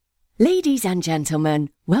Ladies and gentlemen,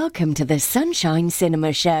 welcome to the Sunshine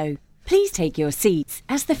Cinema Show. Please take your seats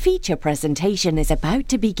as the feature presentation is about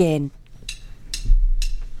to begin.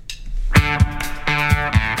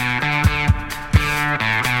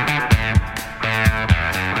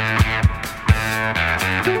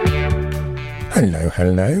 Hello,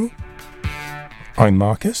 hello. I'm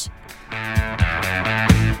Marcus.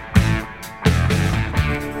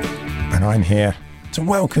 And I'm here to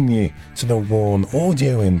welcome you to the warm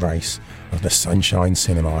audio embrace of the Sunshine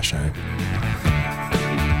Cinema Show.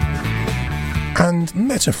 And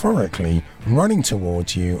metaphorically running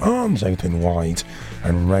towards you, arms open wide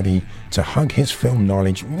and ready to hug his film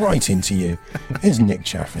knowledge right into you, is Nick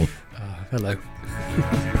Chaffee. Hello.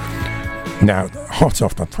 Now, hot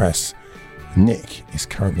off the press, Nick is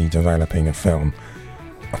currently developing a film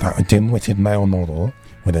about a dim-witted male model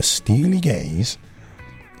with a steely gaze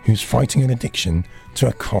who's fighting an addiction to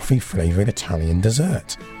a coffee-flavoured Italian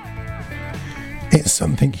dessert. It's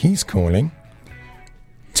something he's calling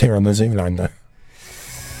Tiramisu Lander.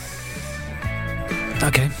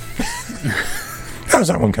 Okay. How's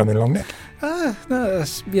that one coming along, Nick?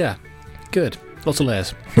 Yeah, good. Lots of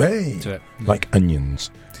layers Hey, to it. like onions.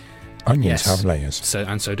 Onions Yes. have layers.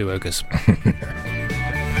 So do ogres.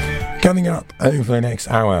 Coming up over the next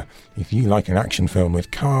hour, if you like an action film with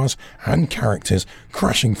cars and characters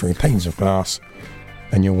crashing through panes of glass,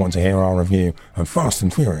 then you'll want to hear our review of Fast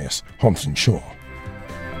and Furious, Hobbs and Shaw.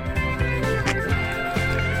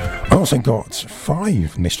 I also got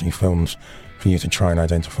 5 mystery films for you to try and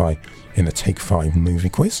identify in the Take 5 movie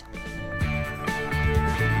quiz.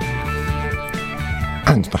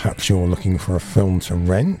 And perhaps you're looking for a film to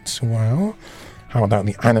rent. Well, how about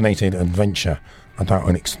the animated adventure about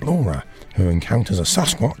an explorer who encounters a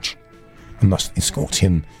Sasquatch and must escort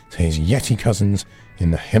him to his Yeti cousins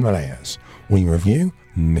in the Himalayas? We review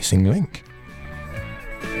Missing Link.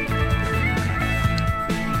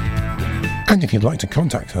 And if you'd like to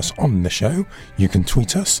contact us on the show, you can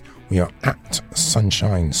tweet us. We are at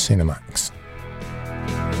Sunshine Cinemax.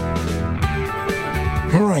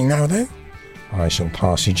 Right now, though, I shall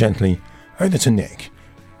pass you gently over to Nick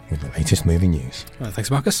with the latest movie news.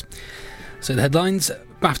 Thanks, Marcus. So the headlines: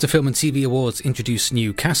 BAFTA Film and TV Awards introduce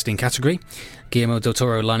new casting category, Guillermo del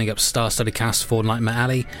Toro lining up star-studded cast for Nightmare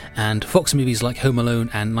Alley, and Fox movies like Home Alone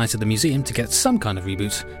and Night at the Museum to get some kind of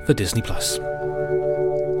reboot for Disney+.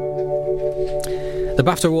 The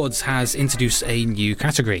BAFTA Awards has introduced a new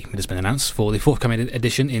category. It has been announced for the forthcoming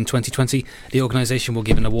edition in 2020. The organisation will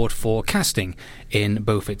give an award for casting in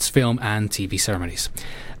both its film and TV ceremonies.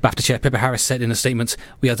 BAFTA Chair Pippa Harris said in a statement,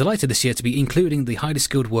 "We are delighted this year to be including the highly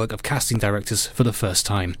skilled work of casting directors for the first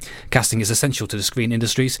time. Casting is essential to the screen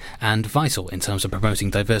industries and vital in terms of promoting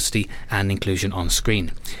diversity and inclusion on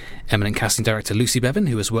screen." Eminent casting director Lucy Bevan,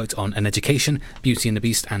 who has worked on An Education, Beauty and the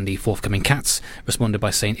Beast and the forthcoming Cats, responded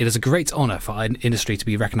by saying, "It is a great honour for our industry to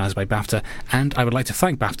be recognised by BAFTA, and I would like to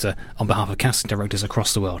thank BAFTA on behalf of casting directors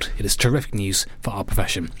across the world. It is terrific news for our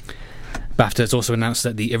profession." BAFTA has also announced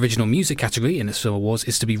that the original music category in its film awards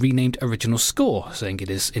is to be renamed Original Score, saying it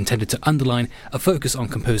is intended to underline a focus on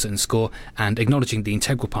composer and score and acknowledging the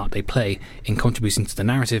integral part they play in contributing to the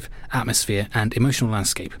narrative, atmosphere and emotional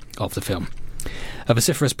landscape of the film. A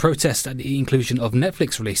vociferous protest at the inclusion of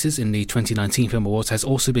Netflix releases in the 2019 Film Awards has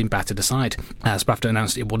also been battered aside, as BAFTA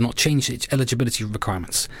announced it will not change its eligibility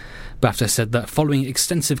requirements. BAFTA said that following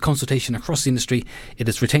extensive consultation across the industry, it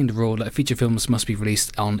has retained the rule that feature films must be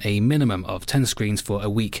released on a minimum of 10 screens for a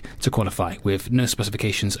week to qualify, with no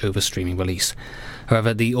specifications over streaming release.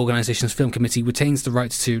 However, the organisation's film committee retains the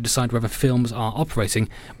right to decide whether films are operating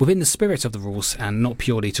within the spirit of the rules and not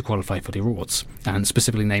purely to qualify for the awards, and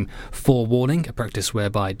specifically name forewarning, a practice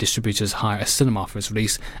whereby distributors hire a cinema for its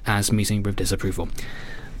release, as meeting with disapproval.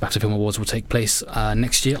 BAFTA Film Awards will take place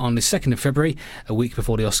next year on the 2nd of February, a week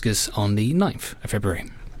before the Oscars on the 9th of February.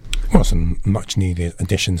 Well, some much-needed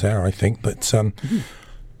additions there, I think. But do you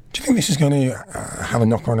think this is going to have a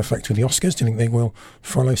knock-on effect with the Oscars? Do you think they will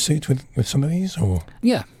follow suit with some of these? Or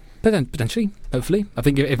Yeah, potentially, hopefully. I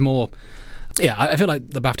think if more... Yeah, I feel like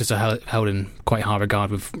the BAFTAs are held in quite high regard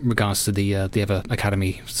with regards to the other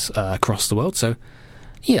academies across the world. So,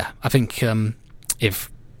 yeah, I think if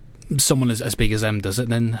someone as big as them does it,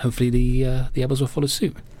 then hopefully the others will follow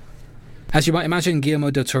suit. As you might imagine, Guillermo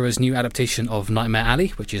del Toro's new adaptation of Nightmare Alley,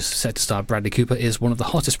 which is set to star Bradley Cooper, is one of the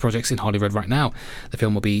hottest projects in Hollywood right now. The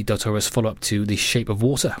film will be del Toro's follow-up to The Shape of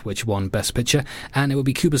Water, which won Best Picture, and it will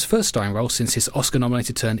be Cooper's first starring role since his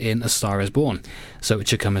Oscar-nominated turn in A Star Is Born. So it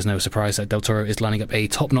should come as no surprise that del Toro is lining up a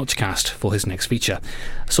top-notch cast for his next feature.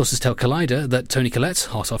 Sources tell Collider that Toni Collette,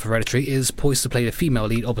 hot off Hereditary, is poised to play the female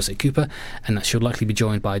lead opposite Cooper, and that she'll likely be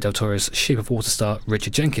joined by del Toro's Shape of Water star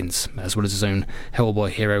Richard Jenkins, as well as his own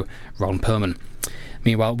Hellboy hero Ron Perlman.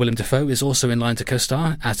 Meanwhile, Willem Dafoe is also in line to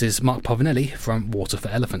co-star, as is Mark Pavanelli from Water for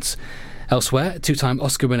Elephants. Elsewhere, two-time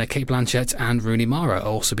Oscar winner Cate Blanchett and Rooney Mara are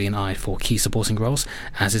also being eyed for key supporting roles,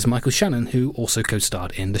 as is Michael Shannon, who also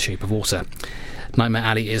co-starred in The Shape of Water. Nightmare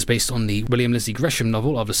Alley is based on the William Lizzie Gresham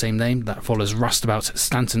novel of the same name that follows roustabout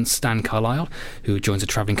Stanton Stan Carlyle, who joins a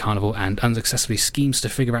travelling carnival and unsuccessfully schemes to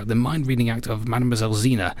figure out the mind-reading act of Mademoiselle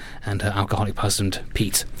Xena and her alcoholic husband,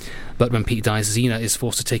 Pete. But when Pete dies, Xena is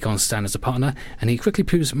forced to take on Stan as a partner, and he quickly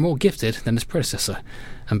proves more gifted than his predecessor.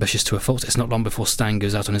 Ambitious to a fault, it's not long before Stan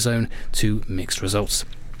goes out on his own to mixed results.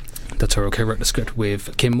 Del Toro co-wrote the script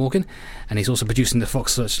with Kim Morgan, and he's also producing the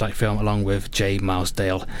Fox Searchlight film along with J. Miles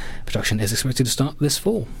Dale. Production is expected to start this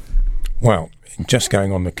fall. Well, just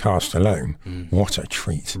going on the cast alone, what a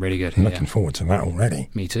treat. Really good. I'm looking forward to that already.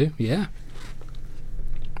 Me too, yeah.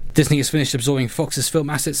 Disney has finished absorbing Fox's film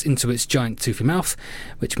assets into its giant toothy mouth,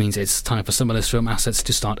 which means it's time for some of those film assets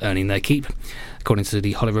to start earning their keep. According to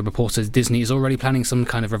the Hollywood Reporter, Disney is already planning some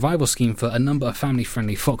kind of revival scheme for a number of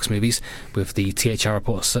family-friendly Fox movies, with the THR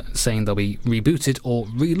report saying they'll be rebooted or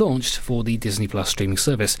relaunched for the Disney Plus streaming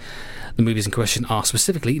service. The movies in question are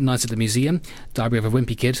specifically Night at the Museum, Diary of a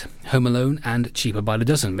Wimpy Kid, Home Alone, and Cheaper by the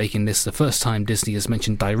Dozen, making this the first time Disney has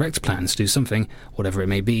mentioned direct plans to do something, whatever it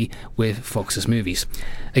may be, with Fox's movies.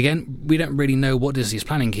 Again, we don't really know what Disney is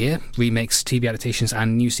planning here. Remakes, TV adaptations,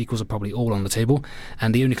 and new sequels are probably all on the table,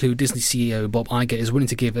 and the only clue Disney CEO Bob Iger is willing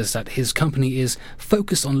to give us that his company is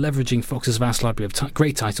focused on leveraging Fox's vast library of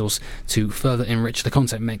great titles to further enrich the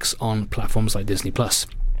content mix on platforms like Disney+.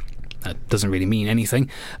 That doesn't really mean anything,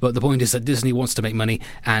 but the point is that Disney wants to make money,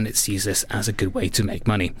 and it sees this as a good way to make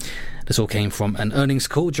money. This all came from an earnings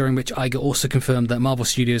call, during which Iger also confirmed that Marvel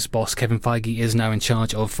Studios boss Kevin Feige is now in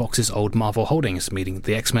charge of Fox's old Marvel holdings, meaning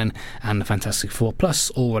the X-Men and the Fantastic Four, plus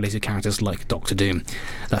all related characters like Doctor Doom.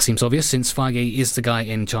 That seems obvious, since Feige is the guy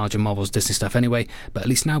in charge of Marvel's Disney stuff anyway, but at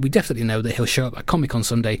least now we definitely know that he'll show up at Comic-Con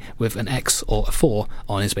Sunday with an X or a 4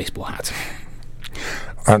 on his baseball hat.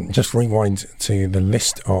 And just rewind to the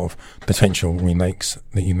list of potential remakes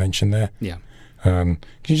that you mentioned there. Yeah. Can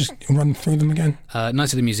you just run through them again? Night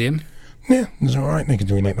at the Museum. Yeah, it's all right. They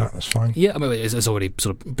could remake that. That's fine. Yeah, I mean, it's already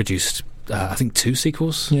sort of produced, I think, 2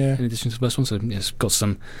 sequels. Yeah. In addition to the first one, so it's got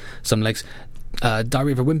some legs.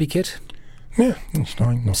 Diary of a Wimpy Kid. Yeah, that's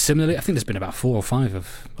fine. No. Similarly, I think there's been about 4 or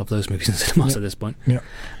 5 of those movies in cinemas at this point. Yeah.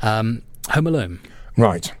 Home Alone.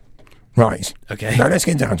 Right. Okay. Now let's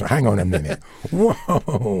get down to it. Hang on a minute.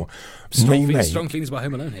 Whoa. Strong feelings about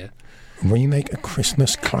Home Alone here. Remake a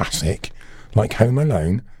Christmas classic like Home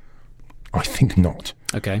Alone? I think not.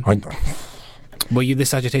 Okay. Were you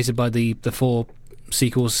this agitated by the 4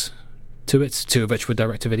 sequels to it, 2 of which were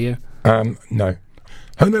direct-to-video? No.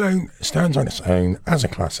 Home Alone stands on its own as a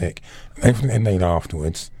classic. Everything they made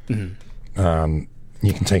afterwards, you can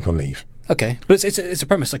take or leave. Okay. But it's a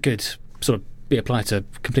premise that could sort of be applied to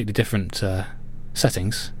completely different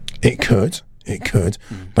settings. It could,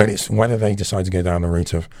 but it's whether they decide to go down the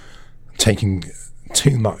route of taking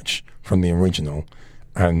too much from the original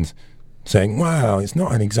and saying, well, it's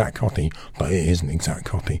not an exact copy, but it is an exact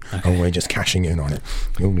copy, and we're just cashing in on it.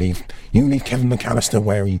 You leave Kevin McAllister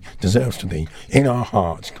where he deserves to be, in our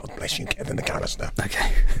hearts. God bless you, Kevin McAllister.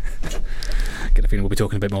 Okay. Get a feeling we'll be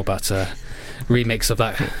talking a bit more about remakes of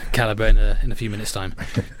that calibre in a few minutes' time.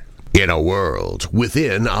 In a world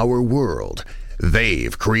within our world,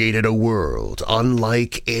 they've created a world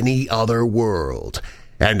unlike any other world.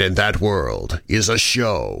 And in that world is a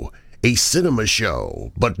show, a cinema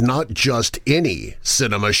show, but not just any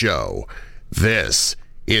cinema show. This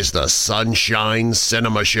is the Sunshine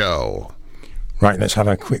Cinema Show. Right, let's have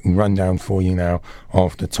a quick rundown for you now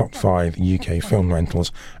of the top 5 UK film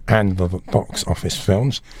rentals and the box office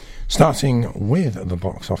films. Starting with the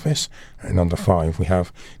box office, at number 5, we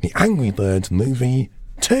have The Angry Birds Movie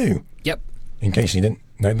 2. Yep. In case you didn't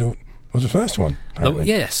know, there was the first one.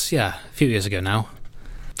 Yes, yeah. A few years ago now.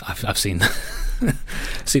 I've seen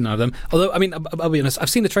seen none of them. Although, I mean, I'll be honest, I've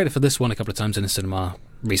seen the trailer for this one a couple of times in the cinema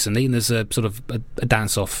recently, and there's a sort of a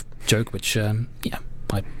dance-off joke, which, I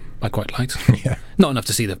quite liked. Yeah. Not enough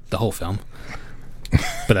to see the whole film.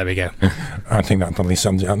 But there we go. I think that probably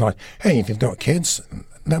sums it up nice. Hey, if you've got kids,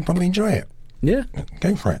 they'll probably enjoy it. Yeah.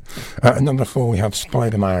 Go for it. At number 4, we have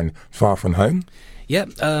Spider-Man Far From Home. Yeah,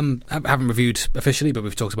 I haven't reviewed officially, but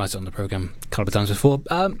we've talked about it on the programme a couple of times before.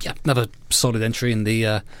 Yeah, another solid entry in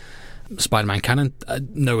the Spider-Man canon.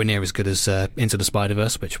 Nowhere near as good as Into the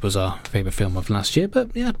Spider-Verse, which was our favourite film of last year.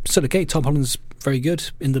 But yeah, still okay. Tom Holland's very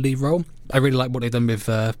good in the lead role. I really like what they've done with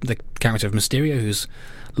the character of Mysterio, who's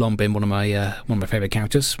long been one of my favourite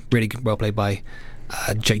characters. Really well played by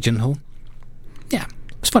Jake Gyllenhaal. Yeah,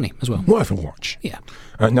 it's funny as well. Worth a watch. Yeah.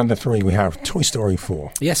 At number 3, we have Toy Story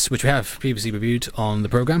 4. Yes, which we have previously reviewed on the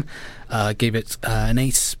programme. Gave it an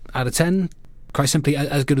 8 out of 10. Quite simply,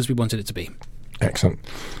 as good as we wanted it to be. Excellent.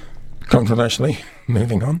 Controversially,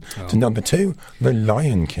 moving on to number 2, The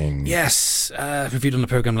Lion King. Yes, reviewed on the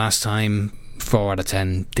programme last time. 4 out of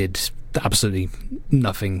 10. Did absolutely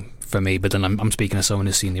nothing for me, but then I'm speaking as someone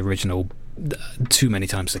who's seen the original too many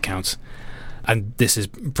times to count. And this is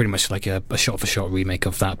pretty much like a shot-for-shot remake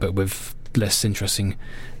of that, but with less interesting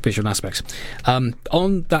visual aspects.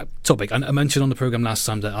 On that topic, I mentioned on the programme last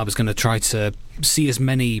time that I was going to try to see as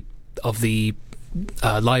many of the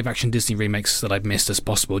live-action Disney remakes that I've missed as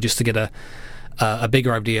possible, just to get a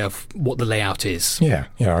bigger idea of what the layout is. Yeah,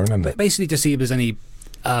 I remember. But basically to see if there's any,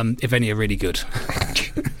 if any are really good.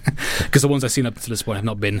 Because the ones I've seen up to this point have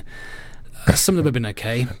not been... some of them have been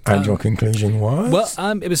okay. And your conclusion was?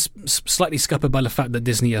 Well, it was slightly scuppered by the fact that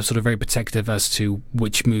Disney are sort of very protective as to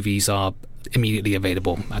which movies are immediately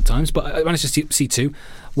available at times. But I managed to see 2.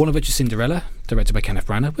 One of which is Cinderella, directed by Kenneth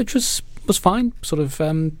Branagh, which was fine. Sort of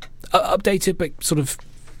updated, but sort of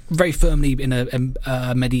very firmly in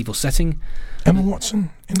a medieval setting. Emma Watson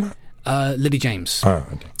in that? Lily James. Oh,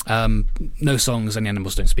 okay. No songs and the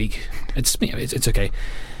animals don't speak. It's okay.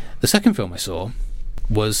 The second film I saw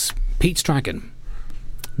was Pete's Dragon,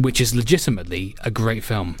 which is legitimately a great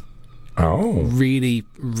film. Oh, really,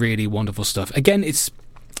 really wonderful stuff. Again, it's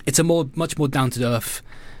a much more down to earth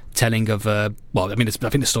telling of I think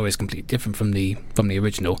the story is completely different from the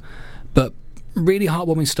original, but really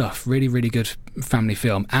heartwarming stuff. Really, really good family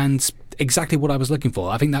film, and exactly what I was looking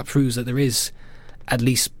for. I think that proves that there is at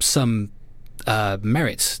least some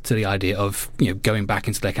merit to the idea of going back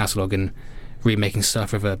into their catalogue and remaking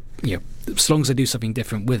stuff with as long as they do something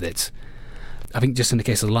different with it. I think just in the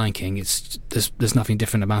case of The Lion King, there's nothing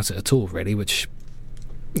different about it at all, really, which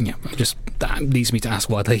just that leads me to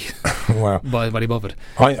ask why they why they bothered.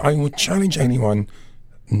 I would challenge anyone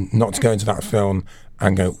not to go into that film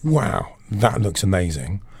and go, wow, that looks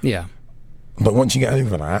amazing. Yeah. But once you get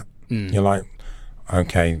over that, you're like,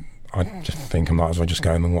 okay, I just think I might as well just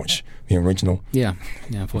go and watch the original. Yeah,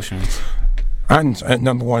 unfortunately. And at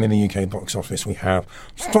number 1 in the UK box office, we have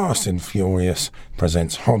Fast and Furious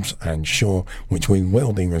presents Hobbs and Shaw, which we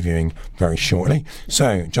will be reviewing very shortly.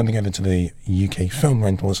 So, jumping over to the UK film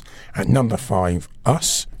rentals, at number 5,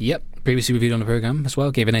 Us. Yep, previously reviewed on the programme as well,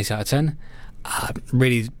 gave an 8 out of 10.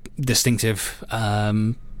 Really distinctive,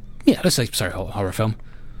 let's say, horror film.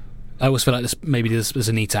 I always feel like there's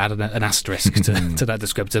a need to add an asterisk to that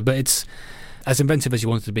descriptor, but it's as inventive as you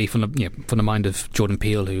want it to be from the mind of Jordan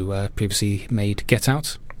Peele, who previously made Get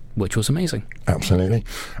Out, which was amazing. Absolutely.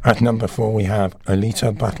 At number 4, we have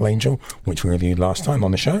Alita Battle Angel, which we reviewed last time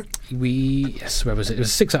on the show. Where was it? It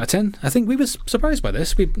was 6 out of 10. I think we were surprised by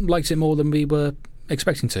this. We liked it more than we were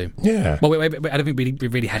expecting to. Yeah. Well, I don't think we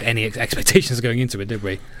really had any expectations going into it, did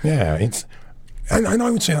we? Yeah, and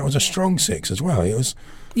I would say that was a strong 6 as well. It was...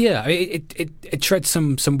 Yeah, it treads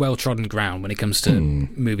some well-trodden ground when it comes to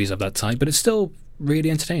movies of that type, but it's still really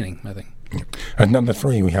entertaining, I think. At number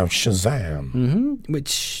 3, we have Shazam.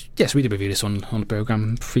 Which, yes, we did review this on the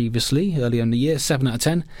programme previously, earlier in the year, 7 out of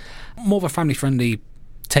 10. More of a family-friendly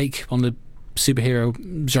take on the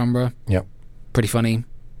superhero genre. Yep. Pretty funny.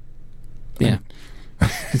 Yeah.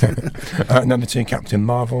 At number 2, Captain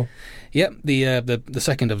Marvel. Yep, the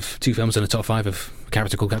second of 2 films in the top 5 of a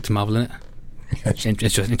character called Captain Marvel in it. Yes.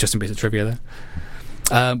 Interesting bit of trivia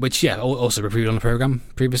there. Which, also reviewed on the programme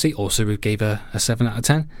previously. Also gave a 7 out of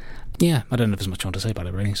 10. Yeah, I don't know if there's much more to say about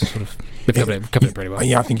it, really. So sort of, we've covered it pretty well.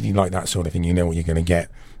 Yeah, I think if you like that sort of thing, you know what you're going to get,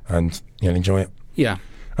 and you'll enjoy it. Yeah.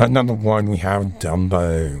 At number 1, we have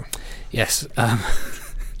Dumbo. Yes.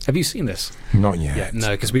 Have you seen this? Not yet. Yeah,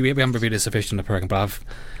 no, because we haven't reviewed this officially on the programme, but I've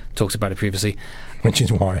talked about it previously. Which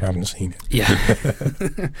is why I haven't seen it.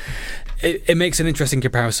 Yeah. It makes an interesting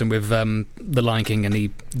comparison with The Lion King and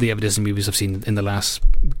the other Disney movies I've seen in the last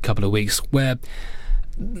couple of weeks, where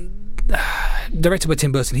directed by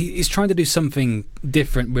Tim Burton, he's trying to do something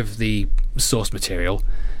different with the source material,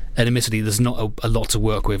 and admittedly there's not a lot to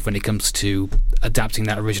work with when it comes to adapting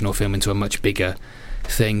that original film into a much bigger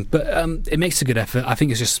thing, but it makes a good effort. I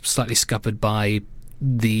think it's just slightly scuppered by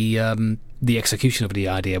the execution of the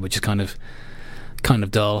idea, which is kind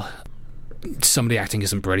of dull. Some of the acting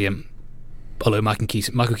isn't brilliant, although Michael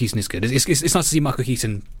Keaton is good. It's nice to see Michael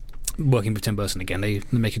Keaton working with Tim Burton again. They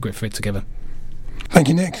make a great fit together. Thank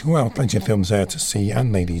you, Nick. Well, plenty of films there to see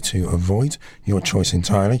and maybe to avoid. Your choice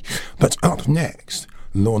entirely. But up next,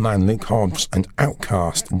 lawman Luke Hobbs and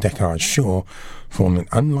outcast Deckard Shaw form an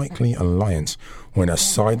unlikely alliance when a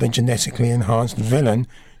cybergenetically enhanced villain,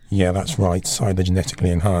 yeah, that's right,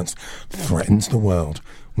 cybergenetically enhanced, threatens the world.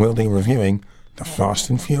 We'll be reviewing the Fast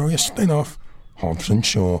and Furious spin-off, Hobbs and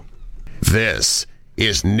Shaw. This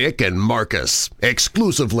is Nick and Marcus,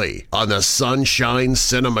 exclusively on the Sunshine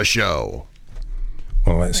Cinema Show.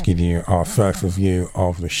 Well, let's give you our first review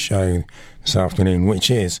of the show this afternoon, which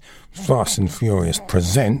is Fast and Furious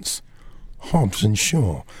presents Hobbs and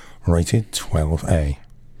Shaw, rated 12A.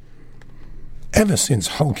 Ever since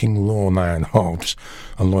hulking lawman Hobbs,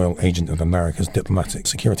 a loyal agent of America's diplomatic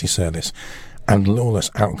security service, and lawless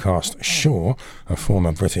outcast Shaw, a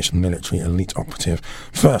former British military elite operative,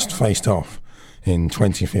 first faced off in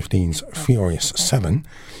 2015's Furious 7,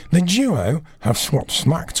 the duo have swapped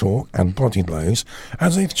smack talk and body blows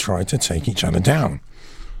as they've tried to take each other down.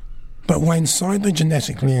 But when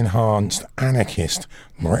cybergenetically enhanced anarchist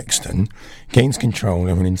Brixton gains control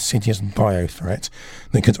of an insidious bio-threat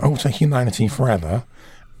that could alter humanity forever,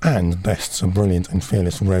 and bests a brilliant and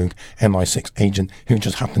fearless rogue MI6 agent who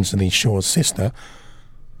just happens to be Shaw's sister,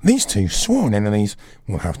 these two sworn enemies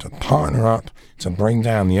will have to partner up to bring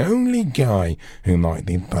down the only guy who might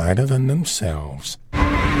be badder than themselves. You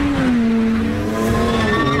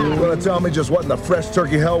want to tell me just what in the fresh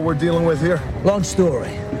turkey hell we're dealing with here? Long story.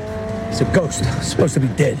 It's a ghost, supposed to be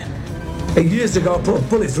dead. 8 years ago, I put a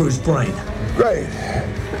bullet through his brain. Great.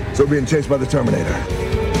 So we're being chased by the Terminator.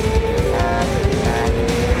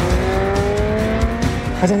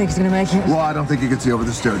 I don't think he's going to make it. Well, I don't think you can see over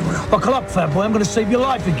the steering wheel. Buckle up, fat boy. I'm going to save your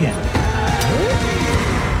life again.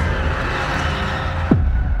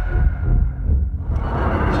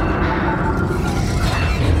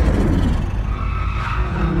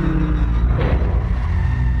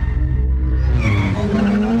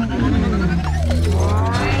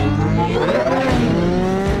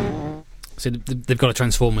 So they've got a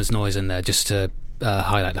Transformers noise in there just to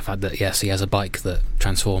highlight the fact that, yes, he has a bike that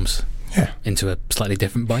transforms into a slightly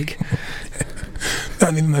different bike.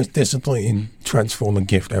 That'd be the most disappointing Transformer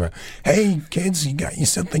gift ever. Hey, kids, you got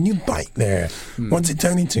yourself a new bike there. What's it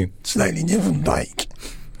turn into? Slightly different bike.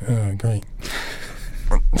 Oh, great.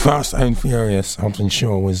 Fast and Furious, Hobbs and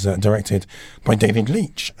Shaw was directed by David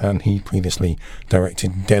Leitch, and he previously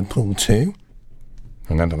directed Deadpool 2.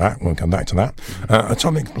 Remember that, we'll come back to that.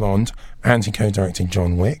 Atomic Blonde, and he co-directed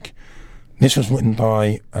John Wick. This was written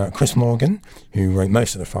by Chris Morgan, who wrote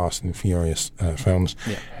most of the Fast and Furious films,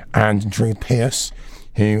 and Drew Pearce,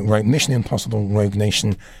 who wrote Mission Impossible, Rogue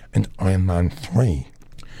Nation, and Iron Man 3.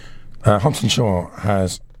 Hobbs and Shaw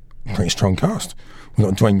has a pretty strong cast. We've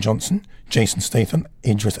got Dwayne Johnson, Jason Statham,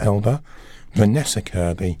 Idris Elba, Vanessa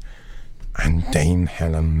Kirby, and Dame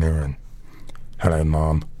Helen Mirren. Hello,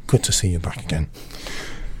 Mom. Good to see you back again.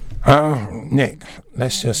 Nick,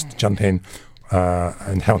 let's just jump in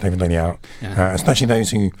and help everybody out, especially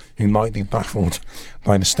those who might be baffled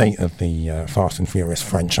by the state of the Fast and Furious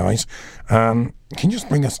franchise. Can you just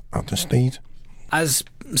bring us up to speed? As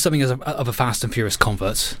something of a Fast and Furious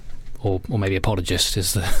convert, or maybe apologist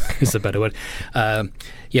is the better word.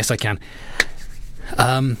 Yes, I can.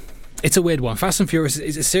 It's a weird one. Fast and Furious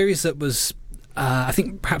is a series that was, I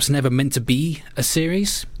think, perhaps never meant to be a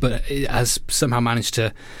series, but it has somehow managed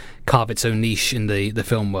to carve its own niche in the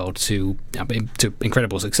film world to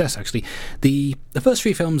incredible success, actually. The first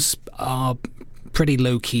three films are pretty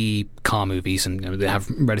low-key car movies, and they have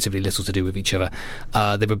relatively little to do with each other.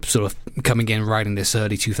 They were sort of coming in, riding this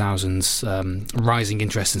early 2000s rising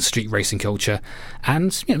interest in street racing culture,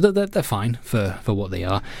 and they're fine for what they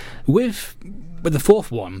are. With the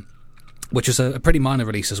fourth one, which was a pretty minor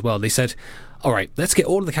release as well, they said, all right, let's get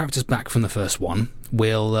all of the characters back from the first one.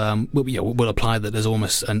 We'll apply that there's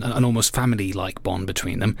almost an almost family-like bond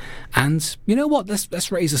between them, and you know what?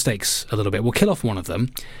 Let's raise the stakes a little bit. We'll kill off one of them,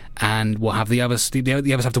 and we'll have the others. The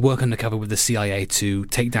others have to work undercover with the CIA to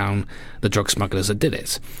take down the drug smugglers that did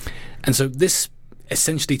it. And so this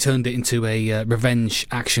essentially turned it into a revenge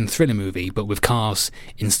action thriller movie, but with cars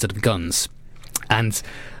instead of guns, and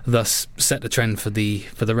thus set the trend for the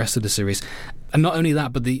rest of the series. And not only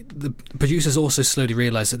that, but the producers also slowly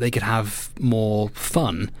realised that they could have more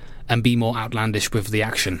fun and be more outlandish with the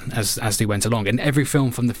action as they went along. And every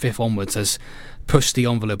film from the fifth onwards has pushed the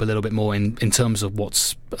envelope a little bit more in terms of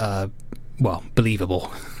what's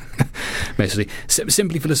believable. Basically,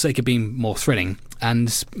 simply for the sake of being more thrilling.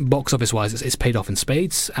 And box office wise, it's paid off in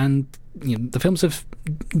spades, and the films have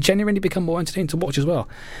genuinely become more entertaining to watch as well.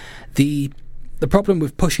 The problem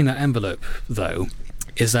with pushing that envelope, though,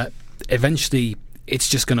 is that eventually it's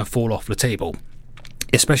just going to fall off the table,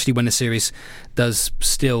 especially when the series does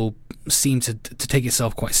still seem to take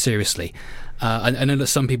itself quite seriously. I know that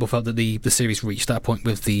some people felt that the series reached that point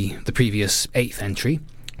with the previous 8th entry,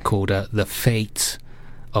 called The Fate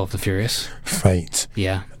of the Furious. Fate.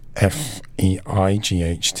 Yeah. Feight.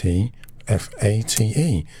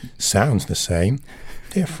 Fate. Sounds the same,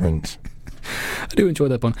 different. I do enjoy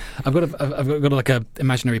that one. I've got like a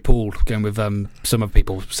imaginary pool going with some other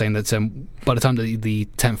people saying that by the time the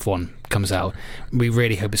 10th one comes out, we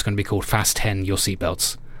really hope it's going to be called Fast 10 Your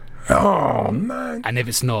Seatbelts. Oh man! And if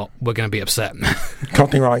it's not, we're going to be upset.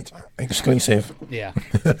 Copyright exclusive. Yeah.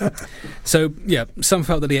 So yeah, some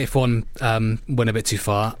felt that the 8th one went a bit too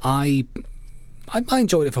far. I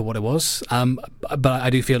enjoyed it for what it was, but I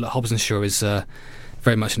do feel that Hobbs and Shaw is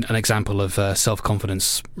very much an example of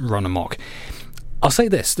self-confidence run amok. I'll say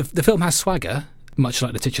this, the film has swagger, much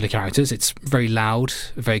like the titular characters. It's very loud,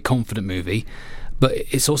 a very confident movie, but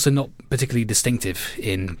it's also not particularly distinctive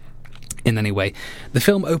in any way. The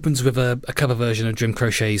film opens with a cover version of Jim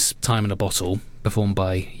Crochet's Time in a Bottle, performed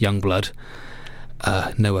by Youngblood.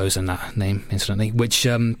 No O's in that name, incidentally, which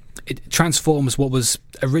it transforms what was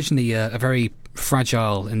originally a very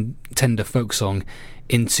fragile and tender folk song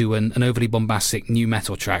into an overly bombastic new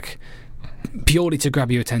metal track, purely to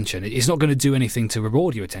grab your attention. It's not going to do anything to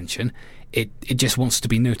reward your attention. It just wants to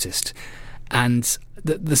be noticed. And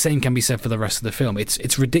the same can be said for the rest of the film.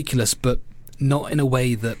 It's ridiculous, but not in a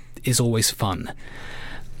way that is always fun.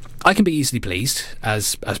 I can be easily pleased,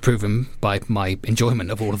 as proven by my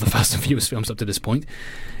enjoyment of all of the Fast and Furious films up to this point,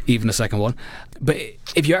 even the second one. But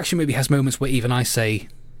if your action movie has moments where even I say,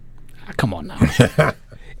 come on now,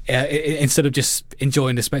 instead of just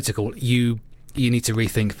enjoying the spectacle, you need to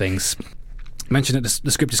rethink things. I mentioned that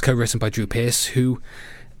the script is co-written by Drew Pearce, who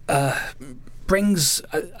brings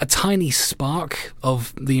a tiny spark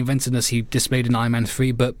of the inventiveness he displayed in Iron Man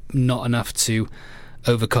 3, but not enough to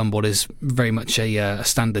overcome what is very much a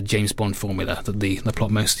standard James Bond formula that the plot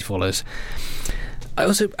mostly follows.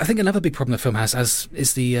 I think another big problem the film has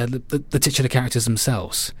is the titular characters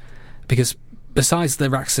themselves, because besides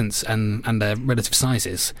their accents and their relative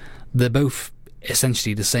sizes, they're both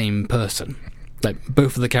essentially the same person. Like,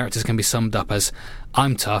 both of the characters can be summed up as,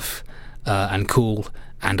 I'm tough and cool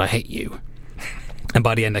and I hate you. And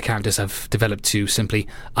by the end, the characters have developed to simply,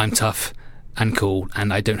 I'm tough and cool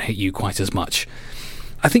and I don't hate you quite as much.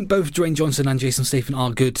 I think both Dwayne Johnson and Jason Statham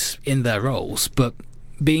are good in their roles, but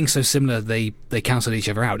being so similar, they cancel each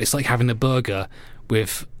other out. It's like having a burger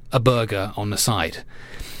with a burger on the side.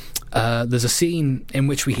 There's a scene in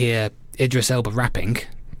which we hear Idris Elba rapping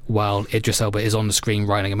while Idris Elba is on the screen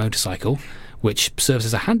riding a motorcycle, which serves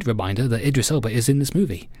as a handy reminder that Idris Elba is in this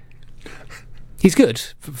movie. He's good,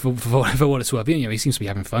 for what it's worth. He seems to be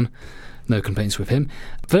having fun. No complaints with him.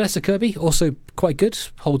 Vanessa Kirby, also quite good,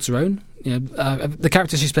 holds her own. The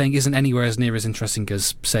character she's playing isn't anywhere as near as interesting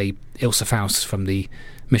as, say, Ilsa Faust from the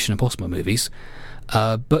Mission Impossible movies.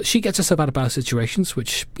 But she gets herself out of bad situations,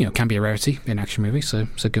 which can be a rarity in action movies,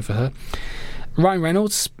 so good for her. Ryan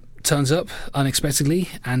Reynolds turns up unexpectedly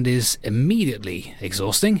and is immediately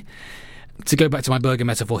exhausting. To go back to my burger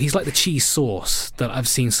metaphor, he's like the cheese sauce that I've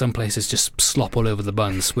seen some places just slop all over the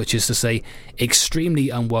buns, which is to say extremely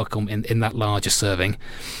unwelcome in that larger serving.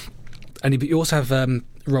 And you also have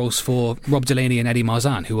roles for Rob Delaney and Eddie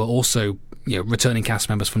Marzan, who are also returning cast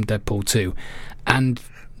members from Deadpool 2. And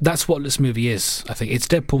that's what this movie is, I think. It's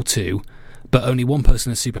Deadpool 2, but only one person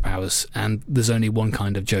has superpowers, and there's only one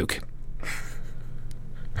kind of joke.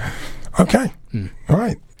 Okay. All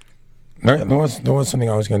right. No, there was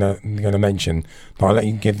something I was going to mention, but I'll let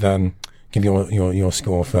you give your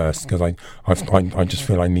score first, because I just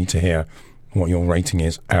feel I need to hear what your rating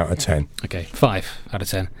is out of 10. Okay, 5 out of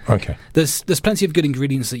 10. Okay. There's plenty of good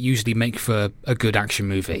ingredients that usually make for a good action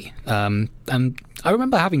movie, and I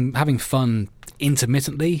remember having fun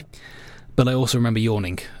intermittently, but I also remember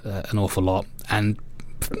yawning an awful lot. And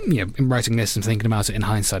in writing this and thinking about it in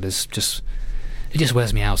hindsight, it just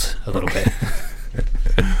wears me out a little bit.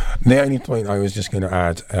 The only point I was just going to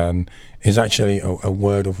add is actually a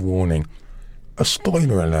word of warning, a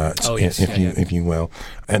spoiler alert, if you will.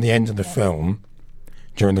 At the end of the film,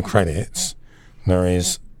 during the credits, there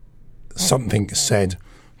is something said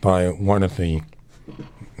by one of the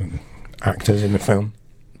actors in the film.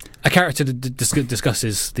 A character that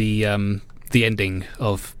discusses the ending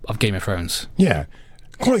of Game of Thrones. Yeah,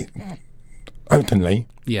 quite openly.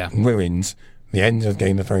 Yeah, ruins the end of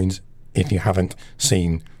Game of Thrones if you haven't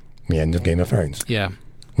seen the end of Game of Thrones. Yeah.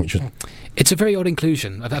 Which was... It's a very odd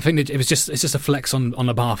inclusion. I think it's just a flex on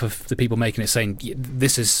the behalf of the people making it, saying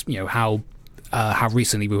this is how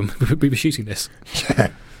recently we were shooting this.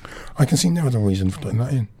 Yeah. I can see no other reason for putting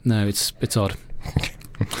that in. No, it's odd.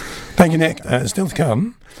 Thank you, Nick. Still to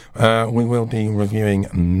come, we will be reviewing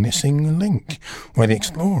Missing Link, where the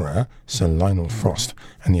explorer, Sir Lionel Frost,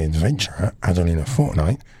 and the adventurer, Adelina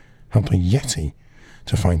Fortnight, help a Yeti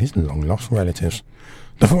to find his long-lost relatives.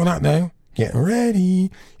 Before that, though, get ready.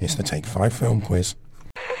 It's the Take 5 film quiz.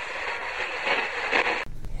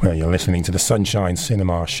 Well, you're listening to the Sunshine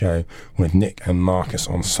Cinema Show with Nick and Marcus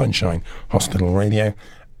on Sunshine Hospital Radio.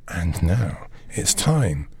 And now it's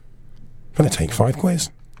time for the Take 5 quiz.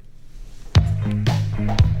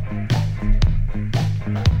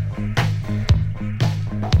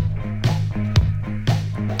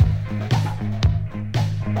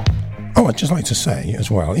 Oh, I'd just like to say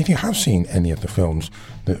as well, if you have seen any of the films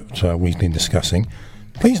that we've been discussing,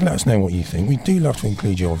 please let us know what you think. We do love to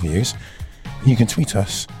include your views. You can tweet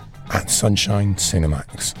us at Sunshine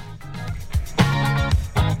Cinemax.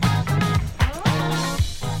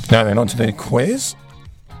 Now then, on to the quiz.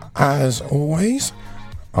 As always,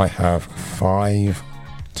 I have 5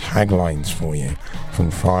 taglines for you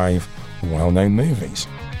from 5 well-known movies.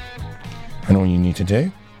 And all you need to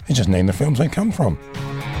do is just name the films they come from.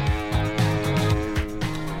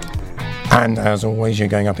 And as always, you're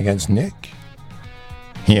going up against Nick.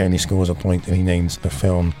 He only scores a point if he names the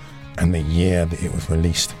film and the year that it was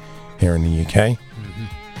released here in the UK. Mm-hmm.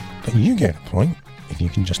 But you get a point if you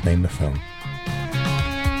can just name the film.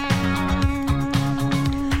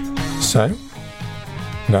 So,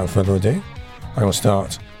 without further ado, I will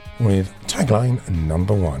start with tagline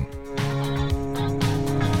number 1.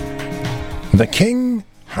 The King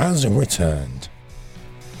has returned.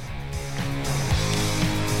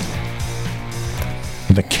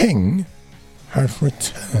 The King has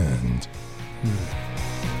returned.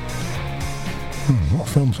 What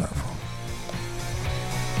film's that from?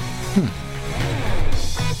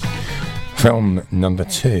 Film number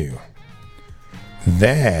 2.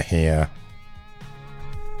 They're here.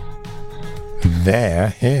 They're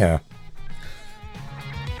here.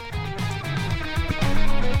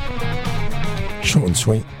 Short and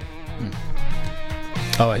sweet.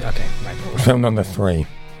 Oh, okay. Right. Film number 3.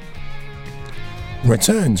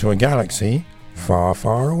 Return to a galaxy far,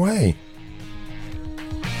 far away.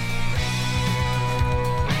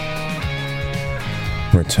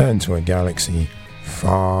 Return to a galaxy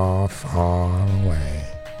far, far away.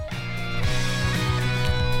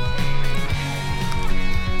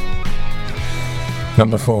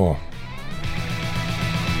 Number 4.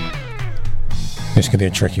 This could be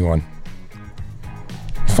a tricky one.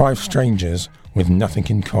 5 strangers with nothing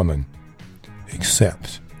in common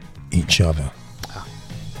except each other.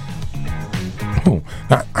 Oh,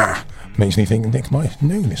 that makes me think Nick might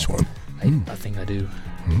know this one. I think I do.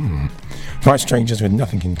 5 strangers with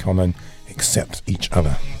nothing in common except each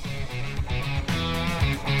other.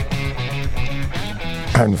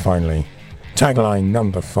 And finally, tagline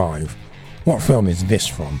number 5. What film is this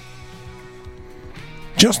from?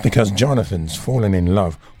 Just because Jonathan's fallen in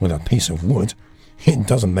love with a piece of wood, it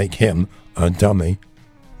doesn't make him a dummy.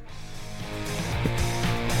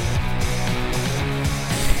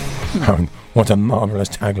 Oh, what a marvellous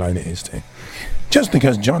tagline it is, too. Just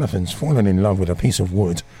because Jonathan's fallen in love with a piece of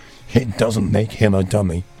wood, it doesn't make him a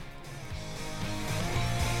dummy.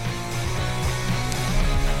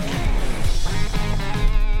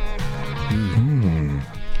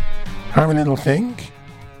 Have a little think.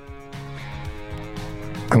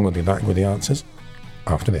 And we'll be back with the answers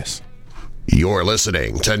after this. You're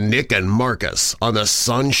listening to Nick and Marcus on the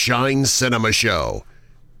Sunshine Cinema Show.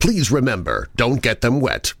 Please remember, don't get them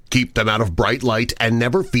wet, keep them out of bright light, and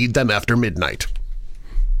never feed them after midnight.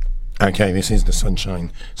 Okay, this is the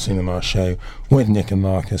Sunshine Cinema Show with Nick and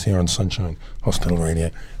Marcus here on Sunshine Hospital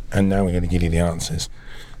Radio. And now we're going to give you the answers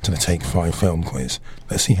to the Take 5 film quiz.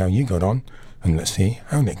 Let's see how you got on, and let's see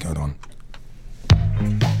how Nick got on.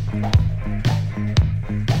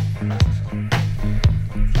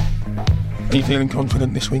 Are you feeling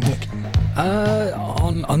confident this week, Nick?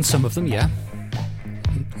 On some of them, yeah.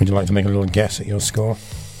 Would you like to make a little guess at your score?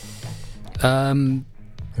 A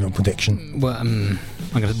little prediction? Well, I'm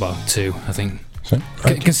going to 2, I think. So,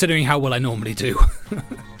 right. Considering how well I normally do.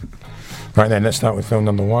 Right then, let's start with film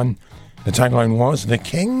number 1. The tagline was, The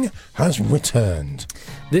King has returned.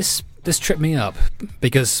 This tripped me up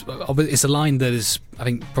because it's a line that is, I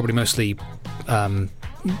think, probably mostly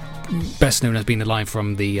best known as being the line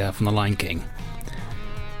from the Lion King.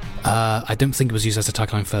 I don't think it was used as a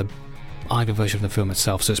tagline for either version of the film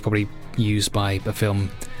itself, so it's probably used by a film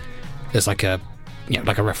as like a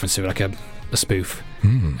reference to it, like a spoof,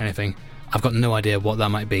 anything. I've got no idea what that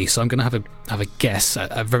might be, so I'm going to have a guess,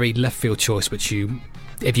 a very left field choice, which you,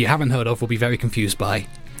 if you haven't heard of, will be very confused by.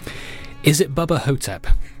 Is it Bubba Hotep?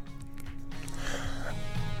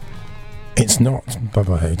 It's not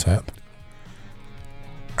Bubba Hotep.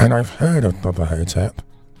 And I've heard of Bubba Hotep.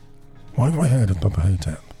 Why have I heard of Bubba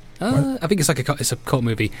Hotep? I think it's a cult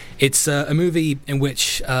movie. It's a movie in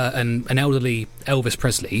which an elderly Elvis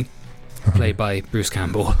Presley, played by Bruce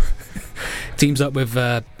Campbell, teams up with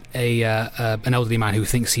an elderly man who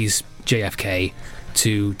thinks he's JFK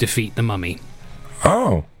to defeat the Mummy.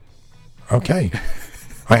 Oh, okay.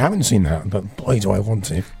 I haven't seen that, but boy, do I want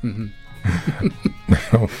to.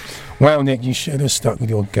 Well, Nick, you should have stuck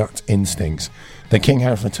with your gut instincts. The King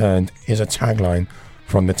Has Returned is a tagline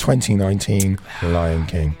from the 2019 Lion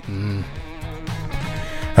King.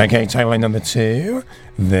 Okay, tagline number 2.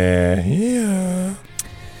 They're here.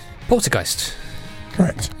 Poltergeist.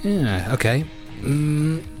 Correct. Yeah, okay.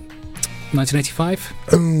 1985?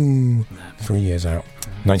 Ooh, 3 years out.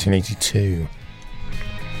 1982.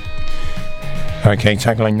 Okay,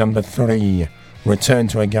 tagline number 3. Return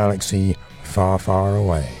to a galaxy far, far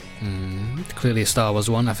away. Clearly a Star Wars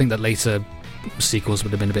one. I think that later sequels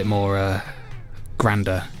would have been a bit more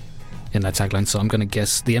grander in their tagline, so I'm going to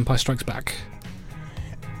guess The Empire Strikes Back.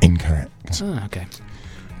 Incorrect. Ah, okay.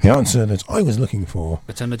 The answer that I was looking for: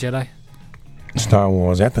 Return of the Jedi? Star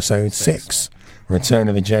Wars Episode 6, Return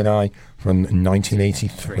of the Jedi from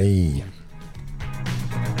 1983.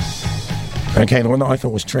 Okay, the one that I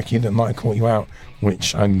thought was tricky that might have caught you out,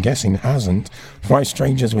 which I'm guessing hasn't. 5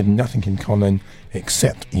 strangers with nothing in common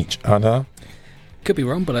except each other. Could be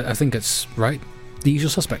wrong, but I think it's right. The Usual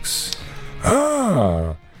Suspects.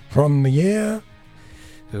 Ah, from the year?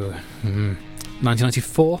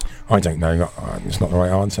 1994? I don't know. It's not the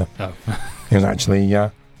right answer. Oh. It was actually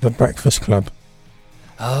The Breakfast Club.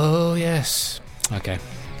 Oh, yes. Okay.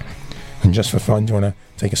 And just for fun, do you want to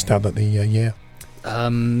take a stab at the year?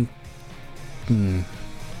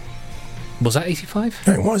 Was that 85?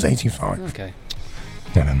 No, it was 85. Okay.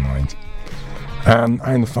 Never mind.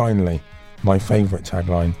 And finally, my favourite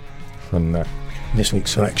tagline from this week's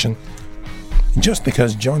selection. Just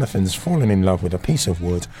because Jonathan's fallen in love with a piece of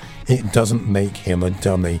wood, it doesn't make him a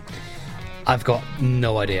dummy. I've got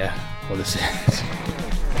no idea what this is.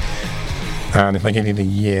 And if I give you the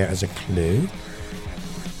year as a clue,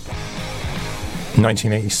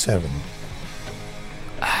 1987.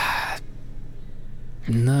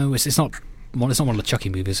 No, it's not. Well, it's not one of the Chucky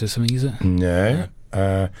movies or something, is it? No.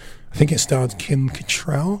 I think it starred Kim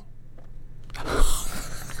Cattrall.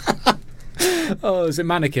 Oh, is it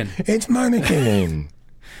Mannequin? It's Mannequin.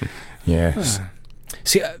 Yes.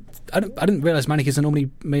 See, I didn't realise mannequins are normally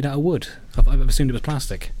made out of wood. I've assumed it was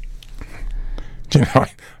plastic. Do you know,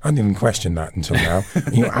 I didn't question that until now.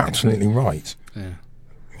 You're absolutely right.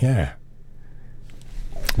 Yeah.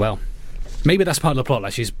 Well, maybe that's part of the plot.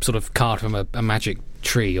 Like she's sort of carved from a magic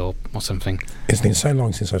tree or something. It's been so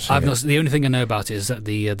long since I've seen it. The only thing I know about it is that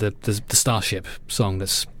the Starship song.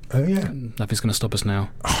 That's Nothing's Going to Stop Us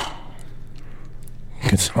Now.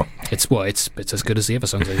 Good song. It's as good as the other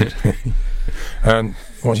songs they did.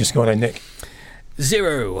 What's your score then, Nick?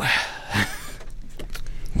 0.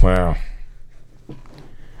 Wow.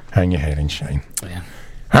 Hang your head in shame. Yeah.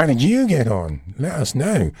 How did you get on? Let us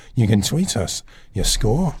know. You can tweet us your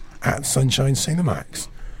score at Sunshine Cinemax.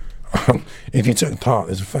 If you took part,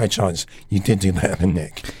 there's a fair chance you did do better than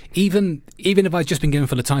Nick. Even if I'd just been given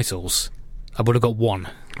for the titles, I would have got 1.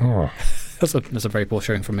 Oh. That's a very poor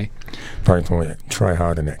showing from me. Very poor. Try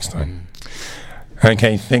harder next time.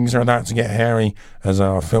 Okay, things are about to get hairy as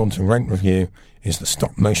our film to rent review is the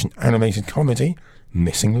stop-motion animated comedy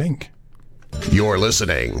Missing Link. You're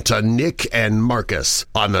listening to Nick and Marcus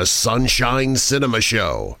on the Sunshine Cinema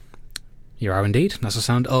Show. You are indeed. That's the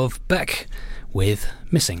sound of Beck with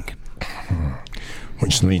Missing.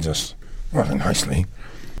 Which leads us, rather nicely,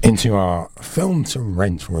 into our film to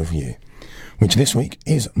rent review, which this week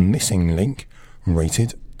is Missing Link,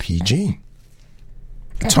 rated PG.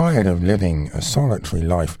 Tired of living a solitary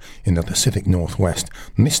life in the Pacific Northwest,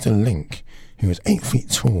 Mr. Link, who is 8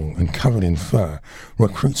 feet tall and covered in fur,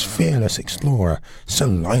 recruits fearless explorer Sir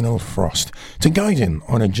Lionel Frost to guide him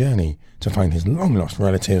on a journey to find his long-lost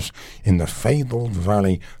relatives in the fabled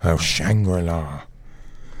valley of Shangri-La.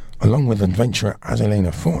 Along with adventurer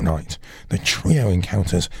Azalena Fortnight, the trio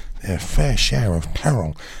encounters their fair share of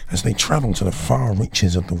peril as they travel to the far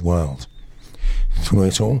reaches of the world. Through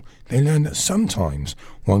it all, they learn that sometimes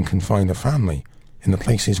one can find a family in the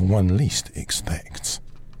places one least expects.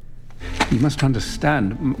 You must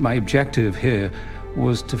understand, my objective here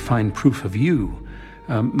was to find proof of you.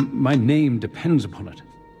 My name depends upon it.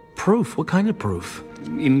 Proof? What kind of proof?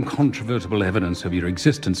 Incontrovertible evidence of your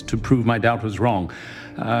existence to prove my doubt was wrong.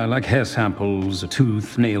 Like hair samples, a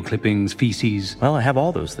tooth, nail clippings, feces. Well, I have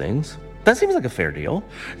all those things. That seems like a fair deal.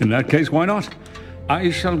 In that case, why not? I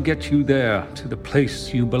shall get you there, to the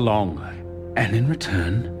place you belong. And in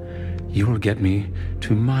return, you will get me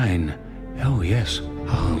to mine. Oh, yes.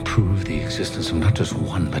 I'll prove the existence of not just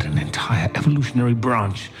one, but an entire evolutionary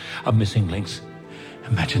branch of missing links.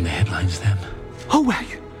 Imagine the headlines then. Oh, wow,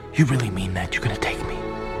 you really mean that? You're gonna take me?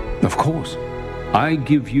 Of course. I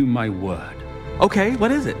give you my word. Okay,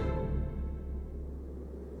 what is it?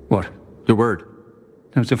 What? Your word.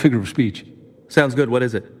 No, it's a figure of speech. Sounds good. What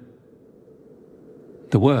is it?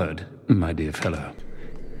 The word, my dear fellow,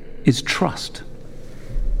 is trust.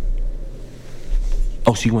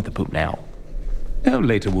 Oh, so you want the poop now? Oh,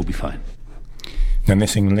 later we'll be fine. The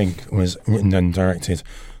Missing Link was written and directed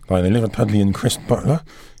by the Liverpudlian Chris Butler,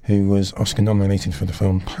 who was Oscar nominated for the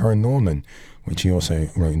film Paranorman, which he also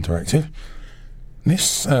wrote and directed.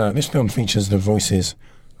 This film features the voices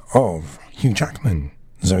of Hugh Jackman,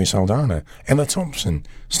 Zoe Saldana, Emma Thompson,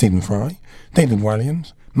 Stephen Fry, David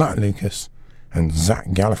Williams, Matt Lucas, and Zach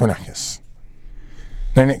Galifianakis.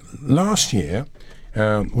 Now, Nick, last year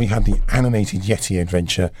we had the animated Yeti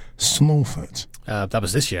adventure Smallfoot. That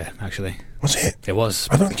was this year, actually. Was it? It was.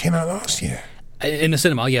 I thought it came out last year. In the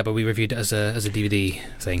cinema, yeah, but we reviewed it as a DVD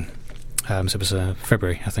thing. So it was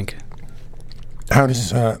February, I think. How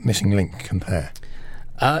does Missing Link compare?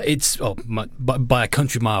 It's by a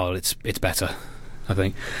country mile. It's better, I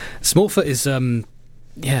think. Smallfoot is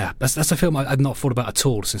that's a film I've not thought about at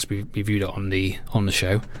all since we reviewed it on the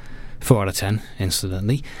show. 4 out of 10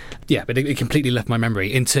 instantly. Yeah, but it completely left my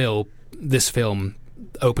memory until this film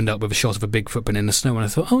opened up with a shot of a big footprint in the snow, and I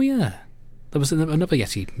thought, oh yeah, there was another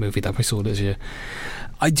Yeti movie that I saw this year.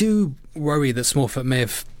 I do worry that Smallfoot may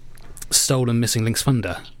have stolen Missing Link's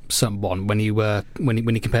thunder somewhat when you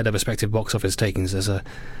compare their respective box office takings. There's a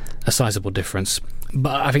sizable difference,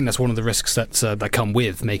 but I think that's one of the risks that come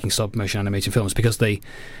with making stop motion animated films, because they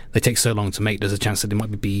take so long to make. There's a chance that they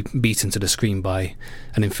might be beaten to the screen by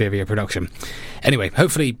an inferior production. Anyway,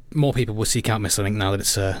 hopefully more people will seek out Missing Link now that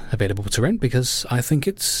it's available to rent, because I think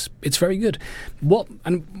it's very good. What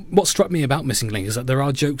struck me about Missing Link is that there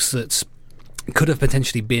are jokes that could have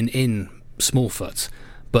potentially been in Smallfoot,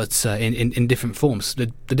 but in different forms. The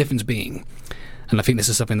difference being, and I think this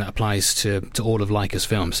is something that applies to all of Laika's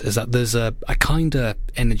films, is that there's a kinder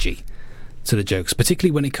energy to the jokes,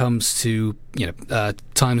 particularly when it comes to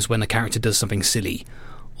times when a character does something silly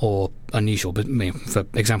or unusual. But for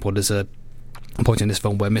example, there's a point in this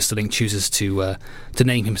film where Mr. Link chooses to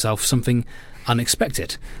name himself something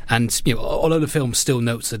unexpected, and although the film still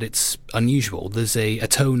notes that it's unusual, there's a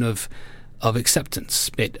tone of acceptance.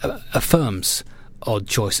 It affirms odd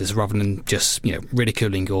choices rather than just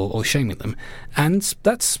ridiculing or shaming them, and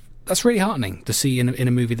that's really heartening to see in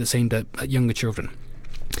a movie that's aimed at younger children.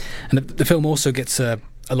 And the film also gets a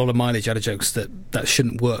lot of mileage out of jokes that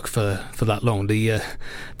shouldn't work for that long. The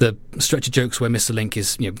stretch of jokes where Mr. Link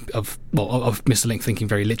is of Mr. Link thinking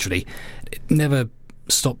very literally, it never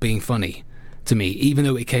stopped being funny to me, even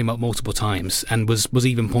though it came up multiple times and was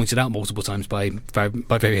even pointed out multiple times by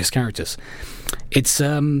various characters. It's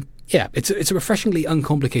a refreshingly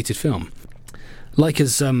uncomplicated film.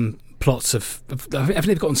 Laika's plots I think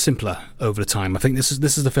they've gotten simpler over the time. I think this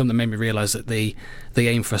is the film that made me realise that they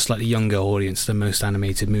aim for a slightly younger audience than most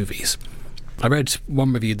animated movies. I read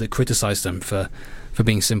one review that criticised them for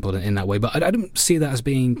being simple in that way, but I don't see that as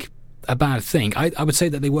being a bad thing. I would say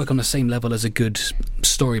that they work on the same level as a good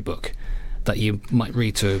storybook that you might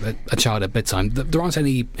read to a child at bedtime. There aren't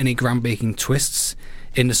any groundbreaking twists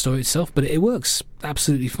in the story itself, but it works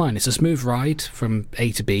absolutely fine. It's a smooth ride from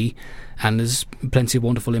A to B, and there's plenty of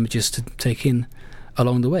wonderful images to take in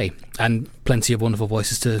along the way, and plenty of wonderful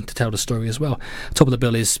voices to tell the story as well. Top of the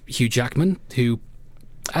bill is Hugh Jackman, who,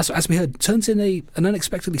 as we heard, turns in an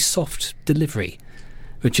unexpectedly soft delivery,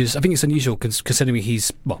 which is, I think it's unusual considering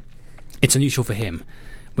it's unusual for him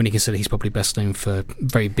when you consider he's probably best known for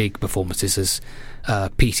very big performances as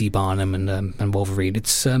P.T. Barnum and Wolverine.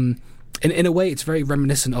 It's in a way, it's very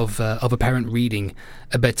reminiscent of a parent reading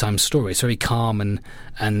a bedtime story. It's very calm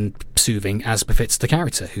and soothing, as befits the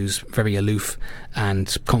character, who's very aloof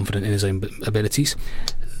and confident in his own abilities.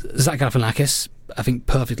 Zach Galifianakis, I think,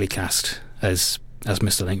 perfectly cast as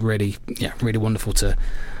Mr. Link. Really wonderful to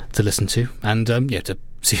listen to, and to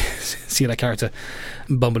see that character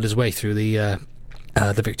bumble his way through the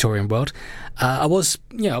the Victorian world. I was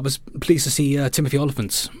pleased to see Timothy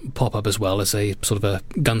Olyphant pop up as well as a sort of a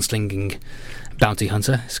gunslinging bounty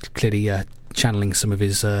hunter. He's clearly channeling some of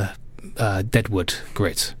his Deadwood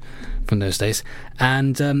grit from those days.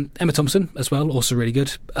 And Emma Thompson as well, also really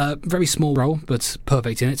good. Very small role, but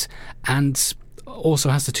perfect in it. And also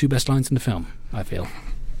has the 2 best lines in the film, I feel.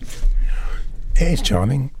 It is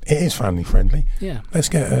charming. It is family friendly. Yeah. Let's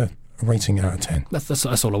get a rating out of 10.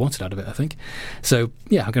 That's all I wanted out of it, I think. So,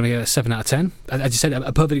 yeah, I'm going to give it a 7 out of 10. As you said,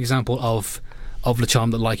 a perfect example of the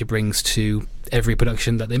charm that Leica brings to every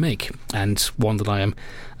production that they make, and one that I am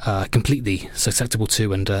completely susceptible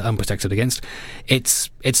to and unprotected against. It's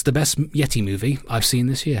the best Yeti movie I've seen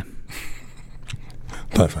this year.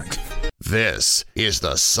 Perfect. This is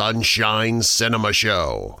the Sunshine Cinema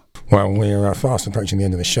Show. Well, we're fast approaching the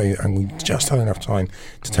end of the show, and we just had enough time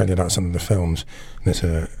to tell you about some of the films that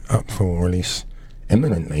are up for release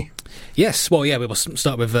imminently. Yes, well, yeah, we'll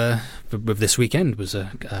start with this weekend. It was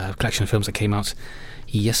a collection of films that came out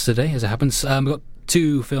yesterday, as it happens. We've got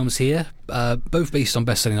 2 films here, both based on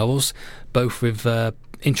best-selling novels, both with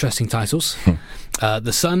interesting titles.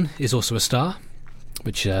 The Sun is also a Star,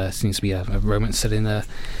 which seems to be a romance set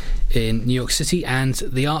in New York City, and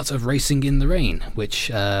The Art of Racing in the Rain, which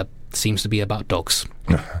seems to be about dogs.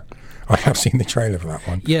 I have seen the trailer for that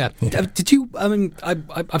one. Yeah. Did you? I mean,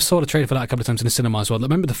 I saw the trailer for that a couple of times in the cinema as well. I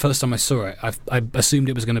remember the first time I saw it, I assumed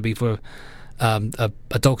it was going to be for a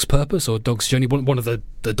Dog's Purpose or Dog's Journey, one of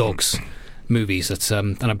the dogs movies. But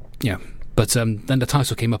then the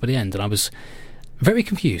title came up at the end, and I was very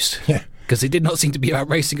confused. Yeah, because it did not seem to be about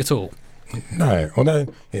racing at all. No, although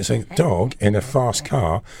it's a dog in a fast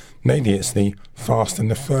car, maybe it's the Fast and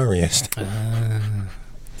the Furriest.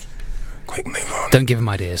 Quick, move on. Don't give him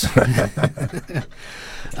ideas.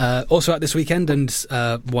 Also out this weekend, and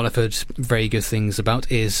what I've heard very good things about,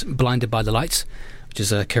 is Blinded by the Light, which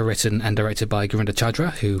is co-written and directed by Gurinder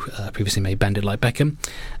Chadha, who previously made Bend It Like Beckham,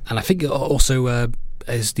 and I think also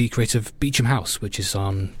is the creator of Beecham House, which is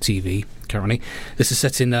on TV currently. This is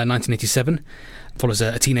set in 1987. Follows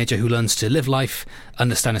a teenager who learns to live life,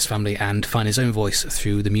 understand his family, and find his own voice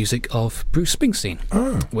through the music of Bruce Springsteen,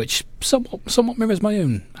 which somewhat mirrors my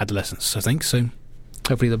own adolescence, I think. So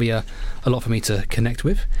hopefully there'll be a lot for me to connect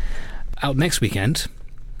with. Out next weekend,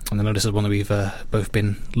 and I know this is one that we've both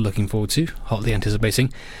been looking forward to, hotly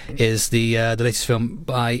anticipating, is the latest film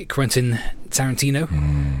by Quentin Tarantino,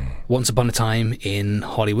 Once Upon a Time in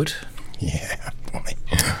Hollywood. Yeah, boy.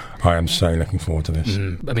 I am so looking forward to this.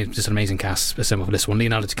 I mean, just an amazing cast assembled for this one.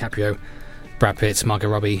 Leonardo DiCaprio, Brad Pitt, Margot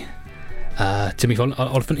Robbie, Timothy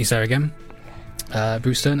Olyphant, he's there again,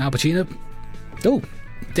 Bruce Stern, Al Pacino. Oh,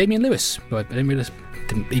 Damian Lewis, who I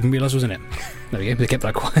didn't even realise was in it. There we go, they kept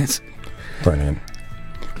that quiet. Brilliant.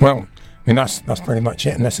 Well, I mean, that's pretty much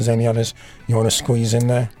it, unless there's any others you want to squeeze in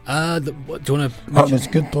there. Do you want to... there's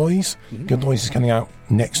Good Boys. Good Boys is coming out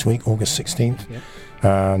next week, August 16th. Yeah.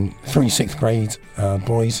 3 6th grade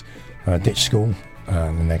boys ditch school,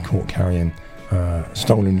 and they're caught carrying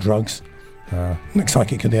stolen drugs. Looks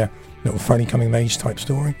like it could be a little funny coming of age type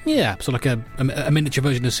story. Yeah, so like a miniature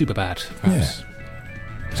version of Superbad, perhaps. Yeah.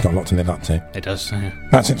 It's got a lot to live up to. It does, yeah.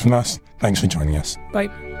 That's it from us. Thanks for joining us. Bye.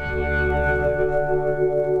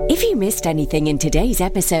 If you missed anything in today's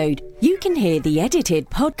episode, you can hear the edited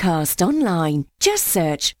podcast online. Just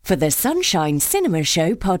search for the Sunshine Cinema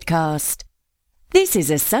Show podcast. This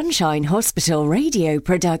is a Sunshine Hospital radio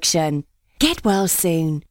production. Get well soon.